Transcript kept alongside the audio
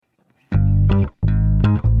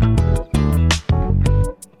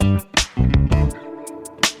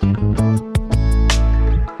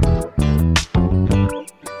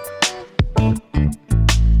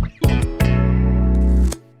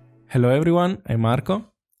everyone, I'm Marco.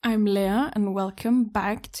 I'm Leah, and welcome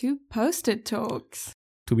back to Post-it Talks.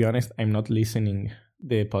 To be honest, I'm not listening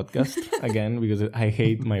the podcast again because I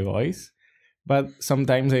hate my voice. But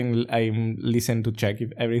sometimes I'm listen to check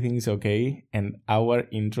if everything is okay. And our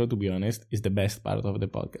intro, to be honest, is the best part of the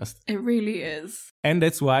podcast. It really is. And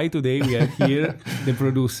that's why today we are here, the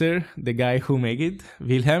producer, the guy who made it,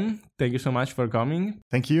 Vilhelm. Thank you so much for coming.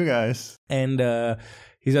 Thank you, guys. And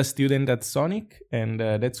he's a student at Sonic. And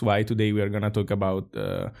that's why today we are going to talk about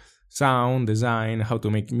sound, design, how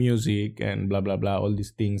to make music, and blah, blah, blah. All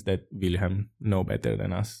these things that Vilhelm know better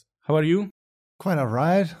than us. How are you? Quite all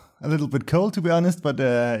right. A little bit cold, to be honest, but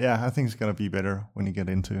I think it's going to be better when you get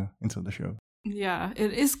into the show. Yeah,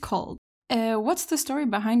 it is cold. What's the story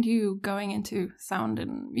behind you going into sound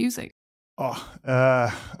and music? We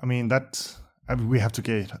have to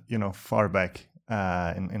get, far back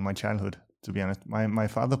in my childhood, to be honest. My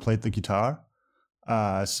father played the guitar.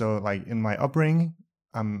 So like in my upbringing,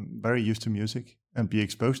 I'm very used to music and be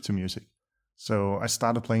exposed to music. So I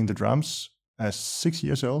started playing the drums as 6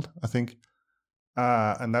 years old, I think.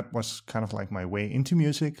 And that was kind of like my way into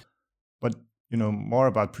music. But, more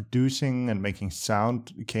about producing and making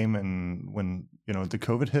sound came in when, the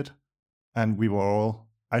COVID hit. And we were all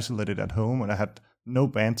isolated at home and I had no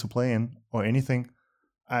band to play in or anything.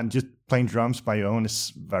 And just playing drums by your own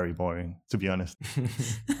is very boring, to be honest.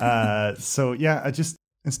 I just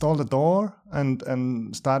installed a DAW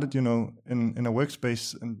and started, in a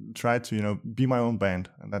workspace and tried to, be my own band.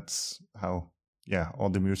 And that's how, all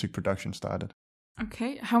the music production started.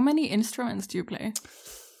 Okay. How many instruments do you play?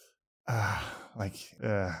 I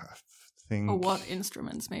think... Or what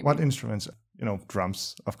instruments, maybe? What instruments?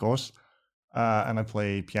 Drums, of course. And I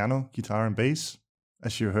play piano, guitar, and bass,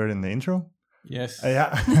 as you heard in the intro. Yes.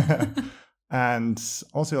 Yeah. And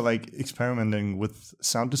also, experimenting with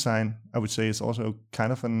sound design, I would say is also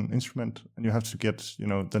kind of an instrument. And you have to get,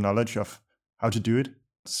 the knowledge of how to do it.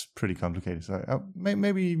 It's pretty complicated. So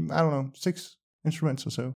maybe, 6 instruments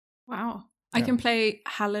or so. Wow. I can play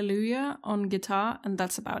Hallelujah on guitar, and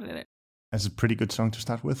that's about it. That's a pretty good song to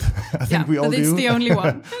start with. I think we all do. It's the only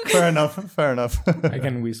one. Fair enough. I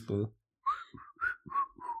can whistle.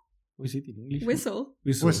 Was it in English? Whistle.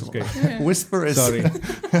 Okay. Yeah. Whisper is... Sorry.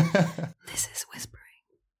 This is whispering.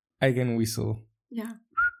 I can whistle. Yeah.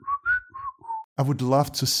 I would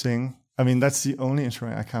love to sing. I mean, that's the only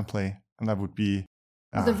instrument I can't play, and that would be...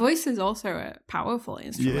 The voice is also a powerful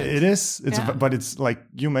instrument. Yeah, it is. But it's like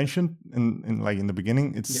you mentioned in the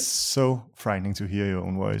beginning. It's so frightening to hear your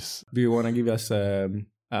own voice. Do you want to give us a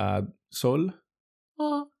soul?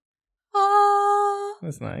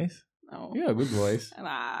 That's nice. No. Yeah, good voice.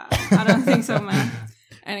 I don't think so, man.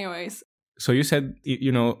 Anyways. So you said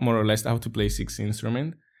you know more or less how to play 6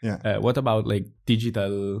 instruments. Yeah. What about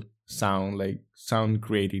digital sound, sound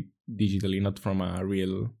created digitally, not from a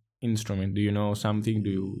real instrument? Do you know something? Do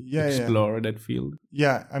you explore that field?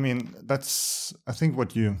 Yeah, I mean, I think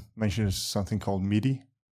what you mentioned is something called MIDI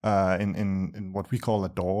in what we call a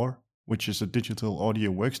DAW, which is a digital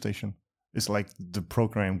audio workstation. It's like the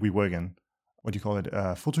program we work in. What do you call it?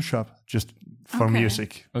 Photoshop, just for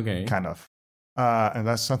music, kind of. And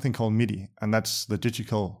that's something called MIDI, and that's the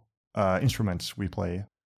digital instruments we play.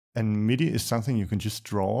 And MIDI is something you can just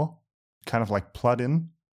draw, kind of like plug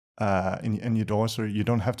in your DAW, so you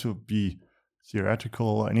don't have to be theoretical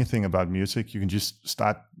or anything about music. You can just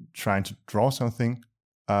start trying to draw something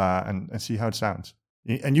and see how it sounds.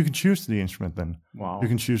 And you can choose the instrument then. Wow. You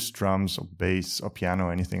can choose drums or bass or piano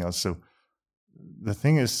or anything else. So the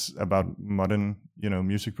thing is about modern,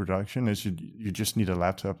 music production is you just need a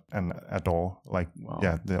laptop and a DAW,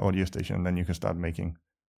 the audio station, and then you can start making.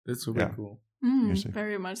 That's super cool. Music.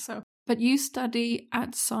 Very much so. But you study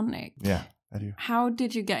at Sonic. Yeah, I do. How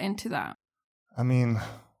did you get into that? I mean,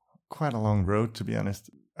 quite a long road, to be honest.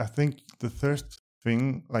 I think the first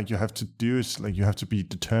thing you have to do is you have to be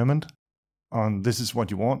determined on this is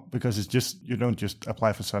what you want, because it's just, you don't just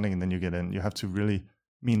apply for Sonic and then you get in. You have to really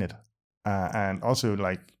mean it. And also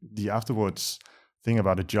the afterwards thing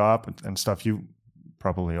about a job and stuff, you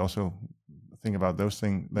probably also think about those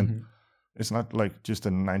things. Then it's not just a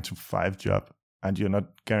 9-to-5 job and you're not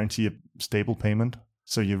guaranteed a stable payment.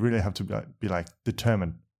 So you really have to be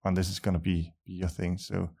determined on this is going to be your thing.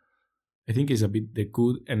 So I think it's a bit the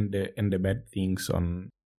good and the bad things on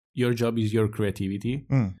your job is your creativity.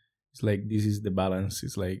 It's this is the balance.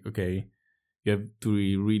 It's okay, you have to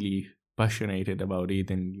be really passionate about it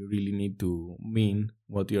and you really need to mean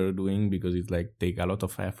what you're doing, because it's take a lot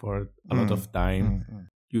of effort, a lot of time.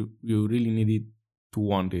 You really need it to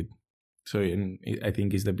want it. So I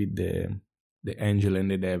think it's a bit the angel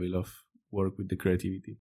and the devil of work with the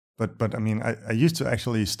creativity. But I mean, I used to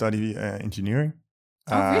actually study engineering.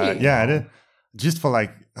 Oh, really? Yeah, I did. Just for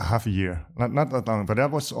like half a year, not that long, but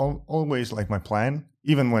that was always like my plan.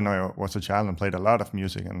 Even when I was a child and played a lot of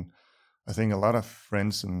music, and I think a lot of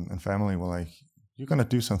friends and family were like, "You're gonna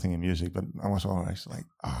do something in music," but I was always like,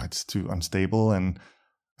 "Oh, it's too unstable, and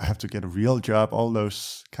I have to get a real job." All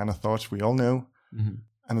those kind of thoughts we all know. Mm-hmm.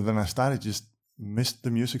 And then I started just missed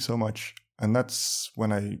the music so much, and that's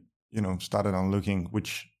when I started on looking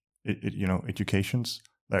which educations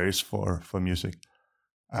there is for music.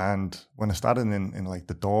 And when I started in like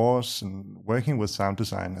the doors and working with sound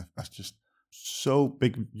design, it's just so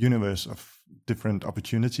big universe of different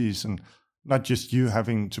opportunities, and not just you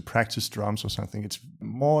having to practice drums or something. It's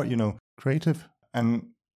more, creative. And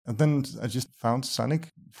then I just found Sonic.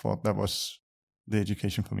 Thought that was the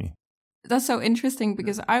education for me. That's so interesting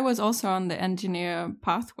because I was also on the engineer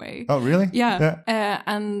pathway. Oh, really? Yeah.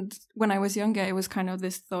 And when I was younger, it was kind of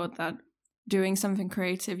this thought that doing something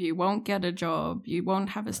creative, you won't get a job, you won't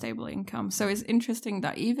have a stable income. So it's interesting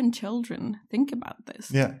that even children think about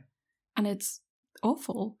this. Yeah. And it's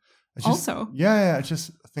awful. Yeah, I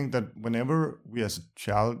just think that whenever we as a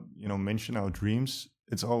child, mention our dreams,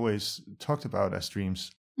 it's always talked about as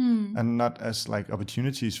dreams and not as like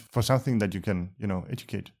opportunities for something that you can,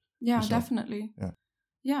 educate. Yeah, yourself. Definitely. Yeah.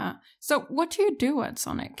 Yeah. So what do you do at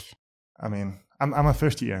Sonic? I mean, I'm a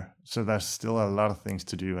first year, so there's still a lot of things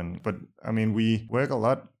to do. But I mean, we work a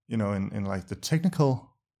lot, in like the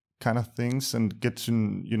technical kind of things and get to,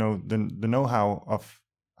 the know-how of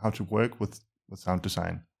how to work with sound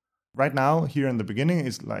design. Right now, here in the beginning,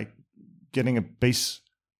 is like getting a base,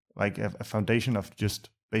 like a foundation of just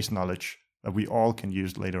base knowledge that we all can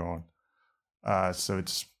use later on. So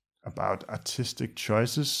it's about artistic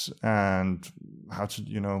choices and how to,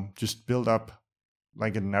 just build up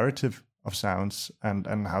like a narrative of sounds and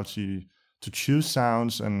how to choose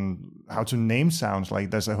sounds and how to name sounds.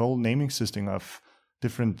 Like there's a whole naming system of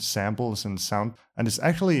different samples and sound. And it's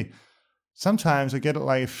actually, sometimes I get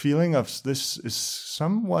like a feeling of this is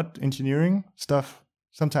somewhat engineering stuff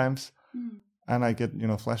sometimes. And I get,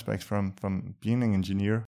 flashbacks from being an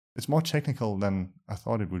engineer. It's more technical than I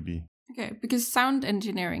thought it would be. Okay, because sound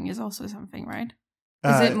engineering is also something, right?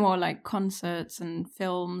 Is it more like concerts and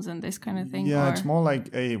films and this kind of thing? Yeah, or? It's more like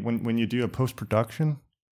when you do a post-production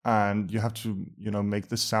and you have to, make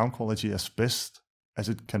the sound quality as best as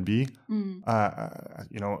it can be.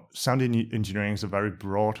 Sound engineering is a very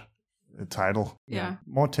broad title. Yeah.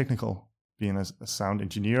 More technical being a sound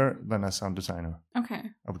engineer than a sound designer. Okay.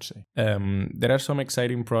 I would say. There are some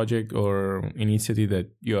exciting project or initiative that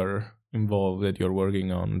you're involved, that you're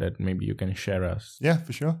working on, that maybe you can share us. Yeah,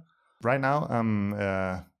 for sure. Right now, I'm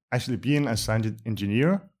actually being a sound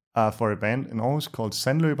engineer for a band in Aarhus called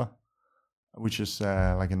Sandløber, which is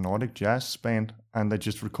like a Nordic jazz band. And they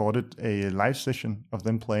just recorded a live session of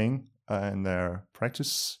them playing in their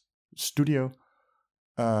practice studio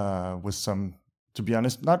with some, to be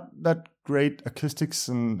honest, not that great acoustics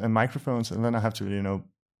and microphones. And then I have to,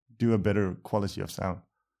 do a better quality of sound.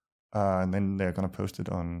 And then they're going to post it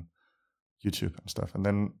on YouTube and stuff. And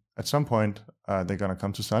then at some point, they're going to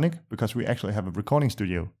come to Sonic because we actually have a recording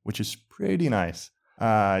studio, which is pretty nice.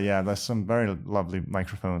 There's some very lovely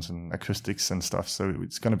microphones and acoustics and stuff. So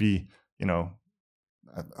it's going to be,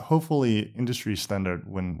 hopefully industry standard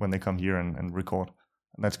when they come here and record.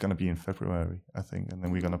 And that's going to be in February, I think. And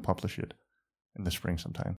then we're going to publish it in the spring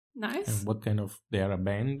sometime. Nice. And what kind of, they are a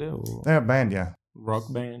band? Or they're a band, yeah.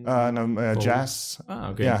 Rock band? Jazz.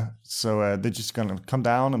 Okay. Yeah. So they're just going to come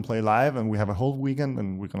down and play live, and we have a whole weekend,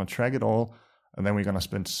 and we're going to track it all. And then we're going to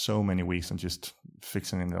spend so many weeks on just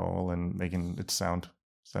fixing it all and making it sound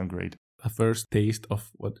great. A first taste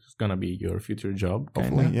of what is going to be your future job?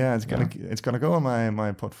 Hopefully, kinda? yeah. It's gonna go on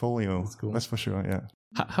my portfolio. That's cool. That's for sure, yeah.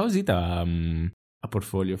 How is it a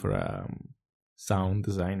portfolio for a sound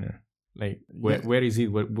designer? Like, where is it?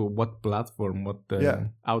 What platform? What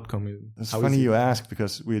outcome is? It's funny you ask,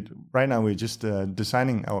 because right now we're just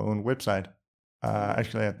designing our own website.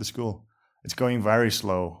 Actually, at the school, it's going very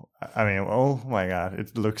slow. I mean, oh my god,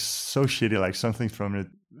 it looks so shitty, like something from the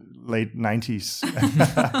late 90s.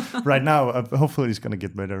 Right now, hopefully, it's gonna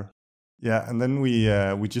get better. Yeah, and then we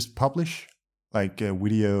just publish like a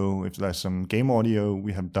video if there's some game audio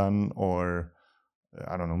we have done, or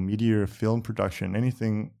I don't know, media, film production,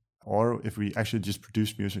 anything. Or if we actually just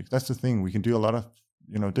produce music. That's the thing. We can do a lot of,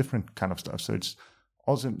 different kind of stuff. So it's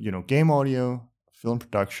also, game audio, film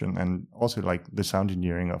production, and also like the sound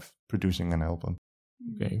engineering of producing an album.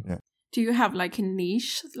 Okay. Yeah. Do you have like a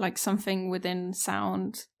niche, like something within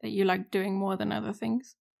sound that you like doing more than other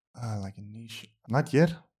things? Like a niche? Not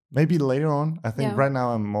yet. Maybe later on. I think right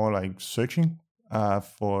now I'm more like searching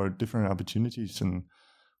for different opportunities and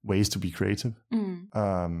ways to be creative.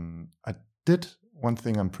 I did one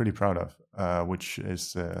thing I'm pretty proud of, which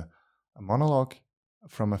is a monologue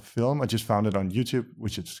from a film. I just found it on YouTube,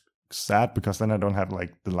 which is sad because then I don't have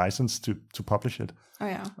like the license to publish it. Oh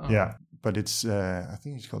yeah. Yeah, but it's I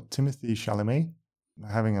think it's called Timothy Chalamet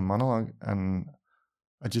having a monologue, and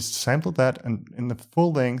I just sampled that and in the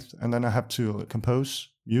full length, and then I have to compose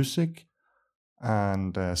music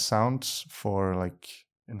and sounds for like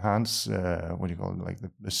enhance what do you call it, like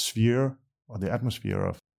the sphere or the atmosphere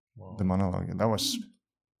of the monologue, and that was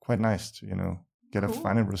quite nice to get a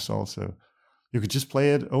final result. So you could just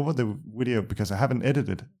play it over the video because I haven't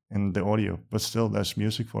edited in the audio, but still there's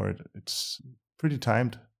music for it. It's pretty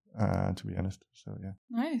timed, to be honest. So yeah.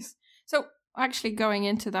 Nice. So actually going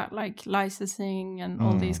into that, like licensing and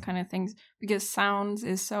all these kind of things, because sounds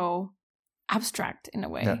is so abstract in a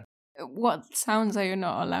way. Yeah. What sounds are you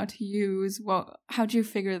not allowed to use? How do you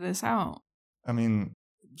figure this out? I mean,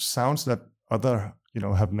 sounds that other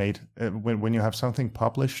have made. When you have something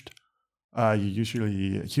published, you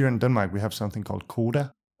usually, here in Denmark, we have something called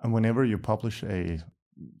Coda. And whenever you publish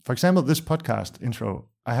for example, this podcast intro,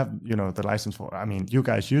 I have, the license for. I mean, you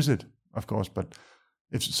guys use it, of course, but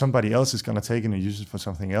if somebody else is going to take it and use it for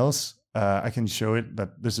something else, I can show it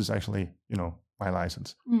that this is actually, my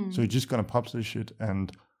license. So you're just going to publish it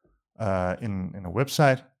and in a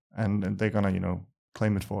website, and they're going to,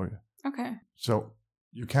 claim it for you. Okay. So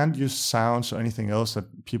you can't use sounds or anything else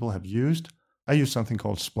that people have used. I use something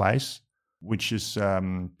called Splice, which is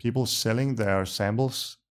people selling their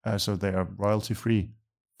samples, so they are royalty free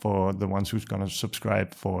for the ones who's going to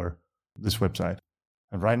subscribe for this website.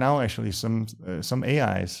 And right now, actually, some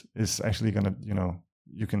AIs is actually going to,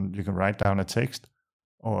 you can write down a text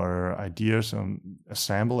or ideas on a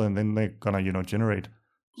sample, and then they're going to, generate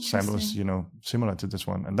samples, similar to this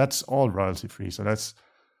one, and that's all royalty free. So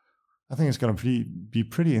I think it's going to be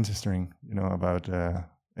pretty interesting, about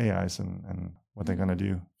AIs and what they're going to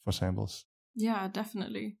do for samples. Yeah,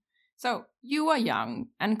 definitely. So you are young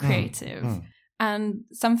and creative, and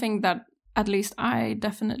something that at least I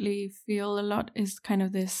definitely feel a lot is kind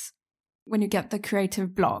of this, when you get the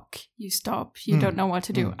creative block, you stop, you don't know what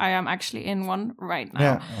to do. I am actually in one right now.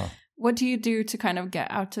 Yeah. What do you do to kind of get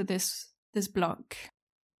out of this block?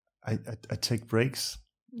 I take breaks.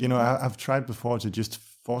 I've tried before to just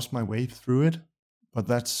force my way through it, but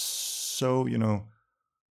that's so,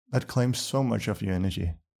 that claims so much of your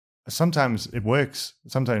energy. Sometimes it works.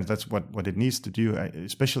 Sometimes that's what it needs to do,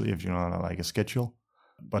 especially if you're on like a schedule.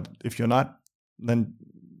 But if you're not, then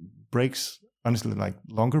breaks, honestly, like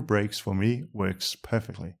longer breaks for me works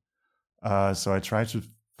perfectly. So I try to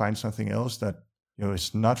find something else that,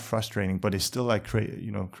 is not frustrating, but is still like,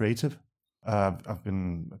 creative. I've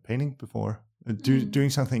been painting before,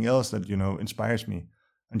 doing something else that, inspires me,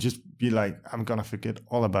 and just be like, I'm going to forget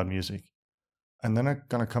all about music. And then I'm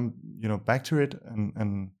going to come, back to it.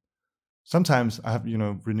 And sometimes I have,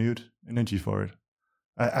 renewed energy for it.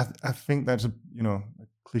 I think that's a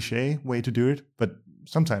cliche way to do it, but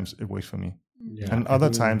sometimes it works for me. Yeah, and other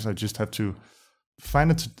times I just have to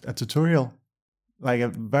find a tutorial, like a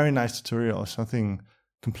very nice tutorial or something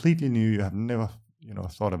completely new you have never,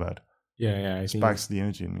 thought about. Yeah, I think sparks the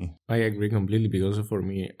energy in me. I agree completely, because for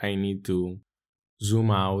me, I need to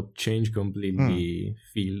zoom out, change completely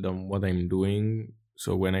field on what I'm doing.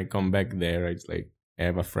 So when I come back there, it's like I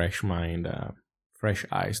have a fresh mind, fresh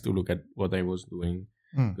eyes to look at what I was doing.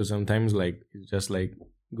 Because sometimes like it's just like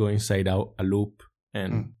go inside out a loop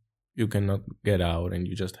and you cannot get out, and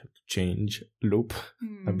you just have to change loop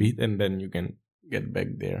a bit, and then you can get back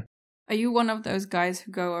there. Are you one of those guys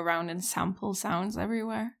who go around and sample sounds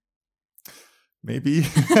everywhere? Maybe.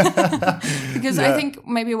 Because I think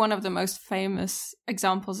maybe one of the most famous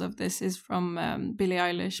examples of this is from Billie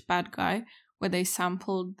Eilish, Bad Guy, where they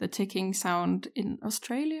sampled the ticking sound in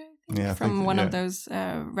Australia, I think, from one of those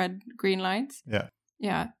red, green lights. Yeah.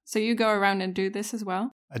 Yeah. So you go around and do this as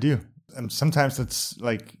well? I do. And sometimes it's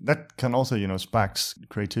like, that can also, sparks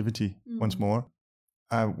creativity once more.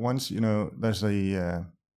 Once, there's a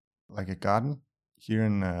garden here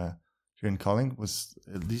in Kolding, was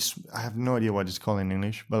at least, I have no idea what it's called in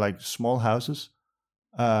English, but like small houses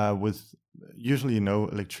with usually no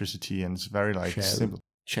electricity, and it's very like simple.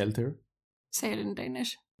 Shelter? Say it in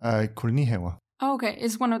Danish. Kolonihaver. Oh, okay.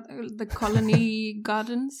 It's one of the colony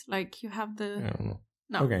gardens. Like you have the... I don't know.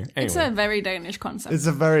 No, okay. Anyway. It's a very Danish concept. It's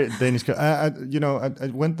a very Danish. I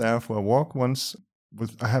went there for a walk once.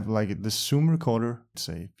 I have like this Zoom recorder. It's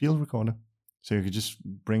a field recorder, so you could just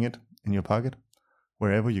bring it in your pocket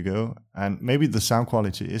wherever you go. And maybe the sound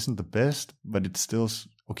quality isn't the best, but it's still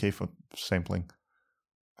okay for sampling.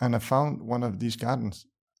 and I found one of these gardens,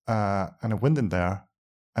 and I went in there,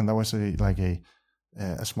 and there was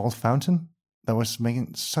a small fountain that was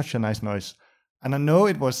making such a nice noise. And I know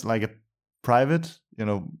it was like a private,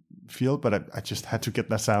 field, but I just had to get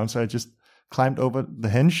that sound. So I just climbed over the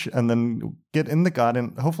hinge and then get in the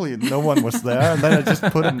garden. Hopefully no one was there. And then I just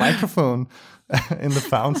put a microphone in the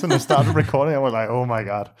fountain and started recording. I was like, oh my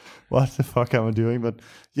God, what the fuck am I doing? But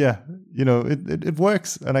yeah, it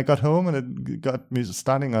works. And I got home and it got me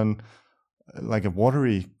starting on like a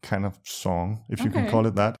watery kind of song, if you can call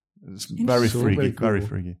it that. It's very freaky, very, cool. Very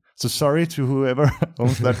freaky. So sorry to whoever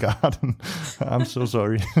owns that garden. I'm so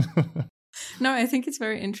sorry. No, I think it's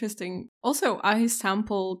very interesting. Also, I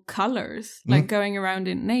sample colors, like going around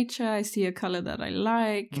in nature. I see a color that I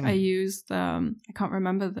like. I use I can't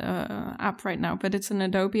remember the app right now, but it's an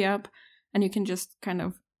Adobe app, and you can just kind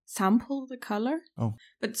of sample the color. Oh.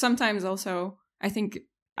 But sometimes also, I think,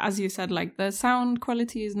 as you said, like the sound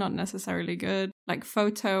quality is not necessarily good. Like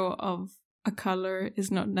photo of a color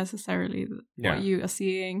is not necessarily what you are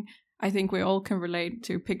seeing. I think we all can relate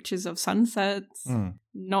to pictures of sunsets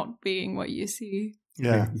not being what you see.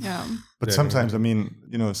 Yeah. But sometimes,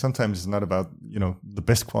 sometimes it's not about, the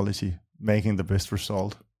best quality, making the best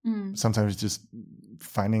result. Sometimes it's just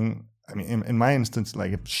finding, in my instance,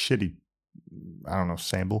 like a shitty,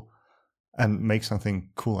 sample and make something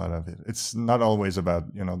cool out of it. It's not always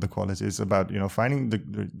about, the quality. It's about, finding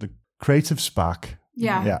the creative spark.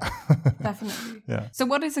 Yeah. Definitely. Yeah. So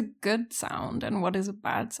what is a good sound and what is a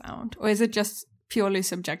bad sound? Or is it just purely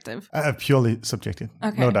subjective? Purely subjective.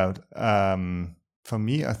 Okay. No doubt. For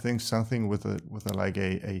me, I think something with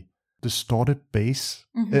a distorted bass.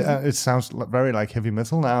 It sounds very like heavy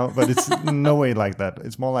metal now, but it's no way like that.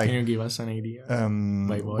 It's more like... Can you give us an idea?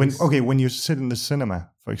 My voice? When you sit in the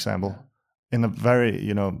cinema, for example, in a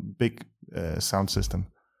very, big sound system,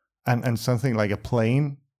 and something like a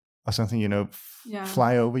plane or something,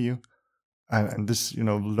 fly over you, and this,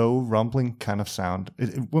 low rumbling kind of sound.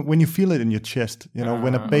 When you feel it in your chest,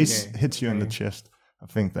 when a bass hits you in the chest, I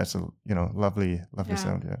think that's a, lovely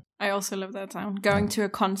sound. Yeah. I also love that sound. Going to a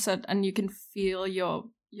concert and you can feel your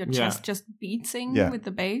chest just beating with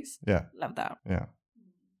the bass. Yeah. Love that. Yeah,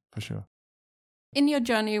 for sure. In your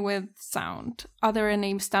journey with sound, are there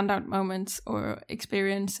any standout moments or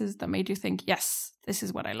experiences that made you think, yes, this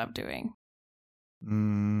is what I love doing?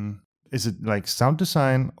 Is it like sound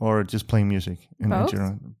design or just playing music in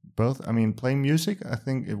general? Both. Playing music, I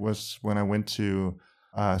think it was when I went to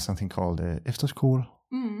something called Efterskole.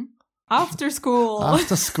 After school.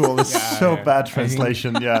 After school is bad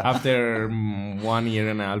translation. Yeah. After 1 year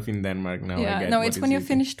and a half in Denmark now. Yeah. No, it's when you're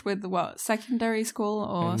finished with what? Secondary school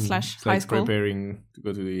or / high school? Preparing to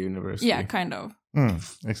go to the university. Yeah, kind of.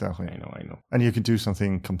 Exactly. I know. And you can do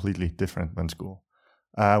something completely different than school.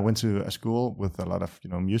 I went to a school with a lot of,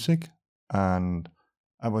 music, and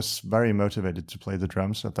I was very motivated to play the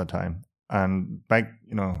drums at that time. And back,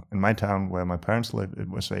 in my town where my parents lived, it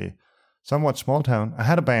was a somewhat small town. I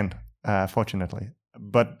had a band, fortunately,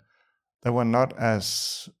 but they were not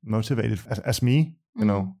as motivated as me,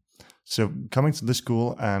 So coming to this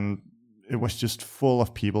school, and it was just full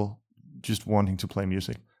of people just wanting to play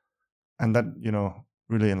music. And that,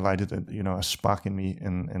 really enlightened, a spark in me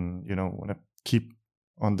and want to keep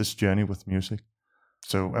on this journey with music.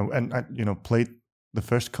 So, and I, played the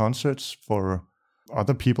first concerts for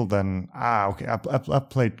other people than, I've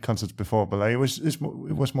played concerts before, but it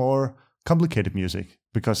was more complicated music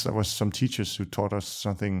because there was some teachers who taught us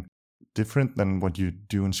something different than what you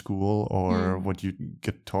do in school or what you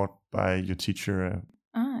get taught by your teacher.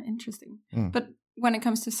 Interesting. But when it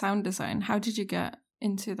comes to sound design, how did you get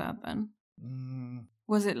into that then?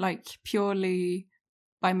 Was it like purely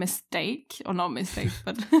by mistake or not mistake,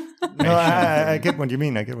 but no, I get what you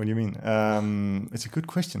mean. It's a good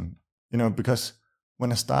question, because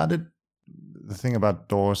when I started the thing about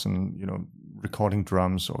doors and, recording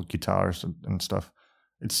drums or guitars and stuff,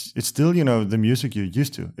 it's still, the music you're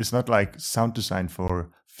used to. It's not like sound design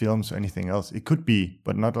for films or anything else. It could be,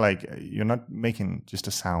 but not like you're not making just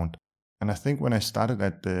a sound. And I think when I started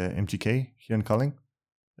at the MGK here in Kolding,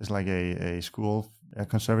 it's like a school, a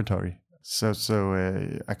conservatory. So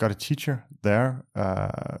I got a teacher there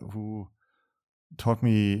who taught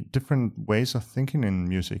me different ways of thinking in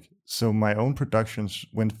music. So my own productions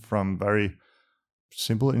went from very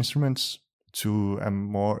simple instruments to a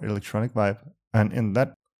more electronic vibe. And in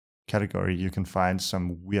that category, you can find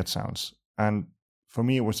some weird sounds. And for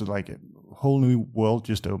me, it was like a whole new world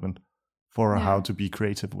just opened for how to be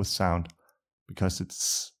creative with sound, because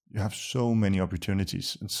you have so many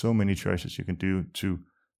opportunities and so many choices you can do to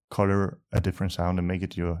color a different sound and make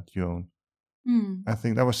it your own. I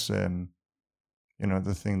think that was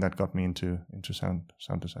the thing that got me into sound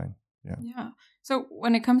design. Yeah. So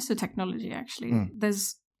when it comes to technology, actually,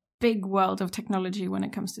 there's big world of technology when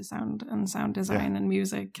it comes to sound and sound design and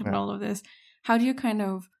music and all of this. How do you kind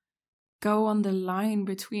of go on the line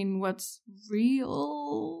between what's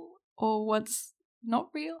real or what's not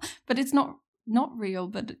real? But it's not real,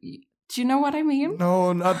 but do you know what I mean?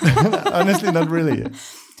 No, not honestly, not really.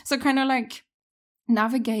 So kind of like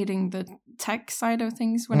navigating the tech side of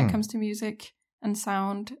things when it comes to music and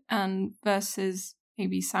sound, and versus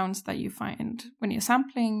maybe sounds that you find when you're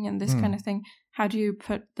sampling and this kind of thing. How do you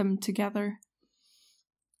put them together?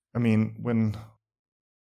 I mean,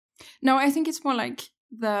 No, I think it's more like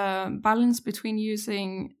the balance between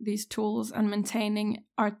using these tools and maintaining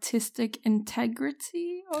artistic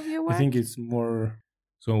integrity of your work. I think it's more...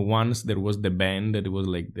 So once there was the band that was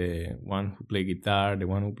like the one who played guitar, the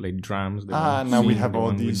one who played drums. The one who now we sing, have the all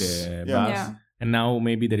one these. with the bass. And now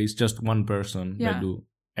maybe there is just one person that do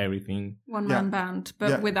everything. One-man band,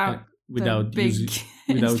 but without the big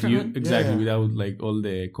instrument. Without like all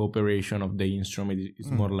the cooperation of the instrument.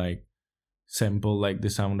 It's more like sample like the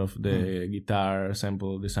sound of the guitar,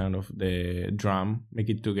 sample the sound of the drum, make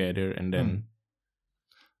it together, and then...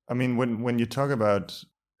 I mean, when you talk about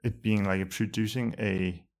it being like producing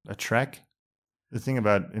a track, the thing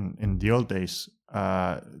about in the old days,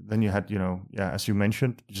 then you had, as you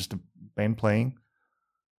mentioned, just a band playing.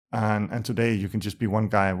 And today you can just be one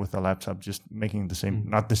guy with a laptop just making the same,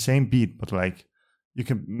 not the same beat, but like you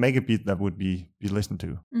can make a beat that would be listened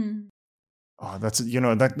to. Oh, that's,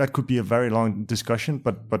 that could be a very long discussion,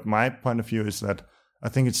 but my point of view is that I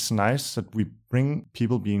think it's nice that we bring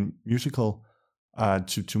people being musical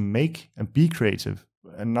to make and be creative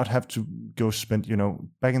and not have to go spend,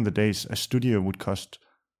 back in the days, a studio would cost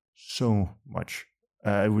so much.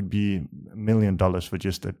 It would be $1 million for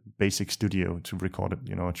just a basic studio to record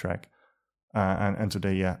a track. And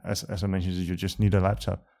today, as I mentioned, you just need a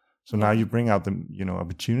laptop. So now you bring out the,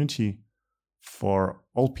 opportunity for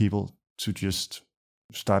all people to just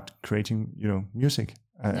start creating, music.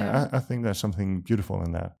 I think there's something beautiful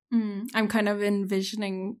in that. I'm kind of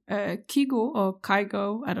envisioning Kygo or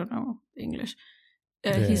Kygo, I don't know the English.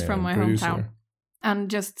 He's from my hometown. And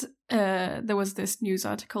just there was this news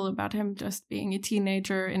article about him just being a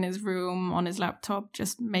teenager in his room on his laptop,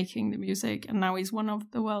 just making the music. And now he's one of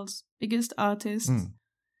the world's biggest artists,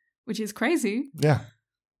 which is crazy. Yeah.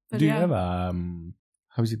 But do you have a,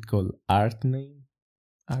 how is it called? Artist name?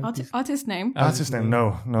 Artist name? Artist name?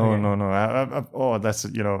 No. That's,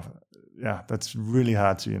 that's really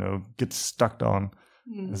hard to, get stuck on.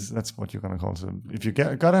 That's what you're going to call it. So if you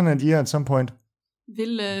got an idea at some point,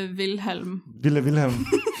 Vilhelm. Vilhelm.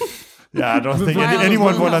 Yeah, I don't think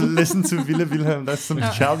anyone want to listen to Vilhelm. That's some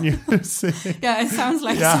child music. Yeah, it sounds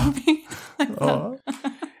like something like that.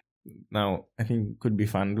 Now, I think it could be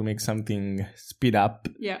fun to make something speed up.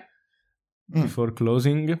 Yeah. Before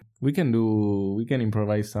closing, we can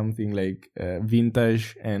improvise something like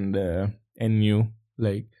vintage and new,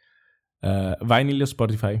 like vinyl or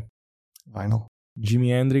Spotify. Vinyl.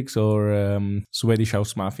 Jimi Hendrix or Swedish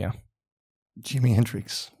House Mafia. Jimi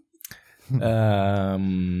Hendrix.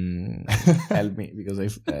 Help me,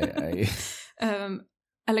 because I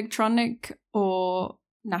electronic or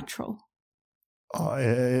natural?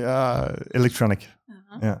 Electronic.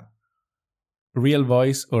 Yeah. Real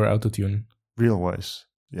voice or autotune? Real voice.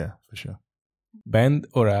 Yeah, for sure. Band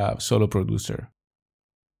or a solo producer?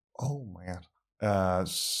 Oh my god.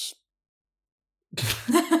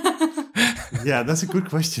 Yeah, that's a good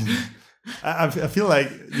question. I feel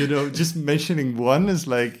like, just mentioning one is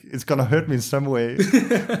like, it's going to hurt me in some way.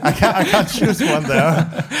 I can't choose one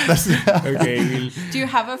there. Okay. Do you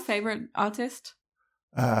have a favorite artist?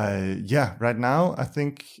 Yeah, right now, I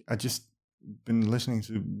think I just been listening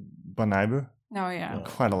to Bon Iver. Oh, yeah.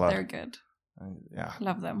 Quite a lot. They're good. Yeah.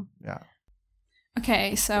 Love them. Yeah.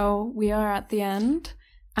 Okay, so we are at the end,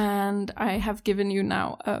 and I have given you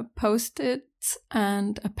now a Post-it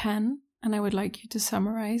and a pen. And I would like you to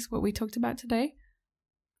summarize what we talked about today.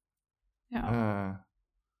 Yeah.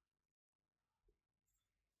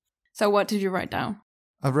 So what did you write down?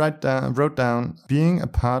 I wrote down being a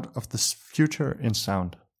part of this future in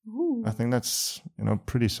sound. Ooh. I think that's,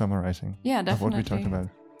 pretty summarizing. Yeah, definitely. Of what we talked about.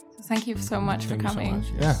 So thank you so much for coming.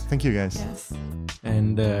 So much, yes. Yeah, thank you guys. Yes.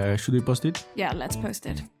 And should we post it? Yeah, let's post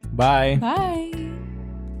it. Bye. Bye.